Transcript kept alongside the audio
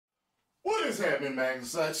is happening,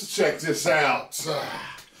 Magnus? Let's check this out.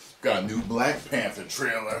 Got a new Black Panther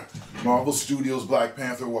trailer. Marvel Studios Black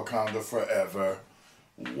Panther Wakanda Forever.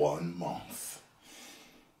 1 month.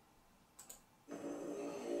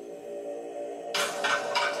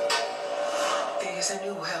 There is a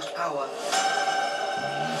new world power.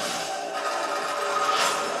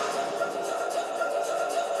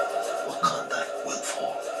 Wakanda will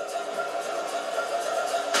fall.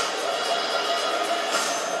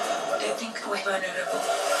 They think we're vulnerable.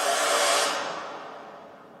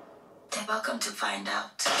 They're welcome to find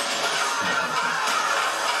out.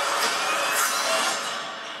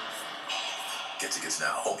 Get tickets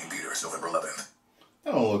now. Only theaters November 11th.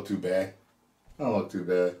 That don't look too bad.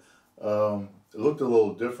 It looked a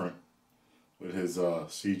little different with his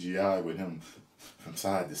CGI with him from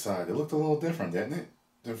side to side. It looked a little different, didn't it?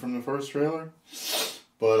 Than from the first trailer.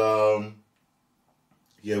 But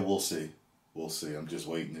yeah, we'll see. We'll see. I'm just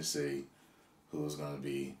waiting to see who's going to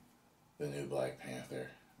be the new Black Panther.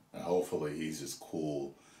 And hopefully he's as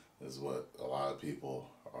cool as what a lot of people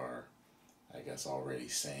are, I guess, already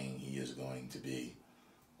saying he is going to be.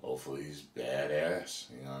 Hopefully he's badass,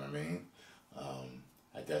 you know what I mean?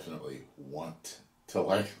 I definitely want to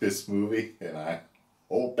like this movie, and I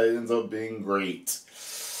hope it ends up being great.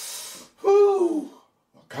 Woo!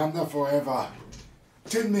 Wakanda forever.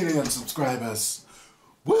 10 million subscribers.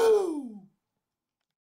 Woo!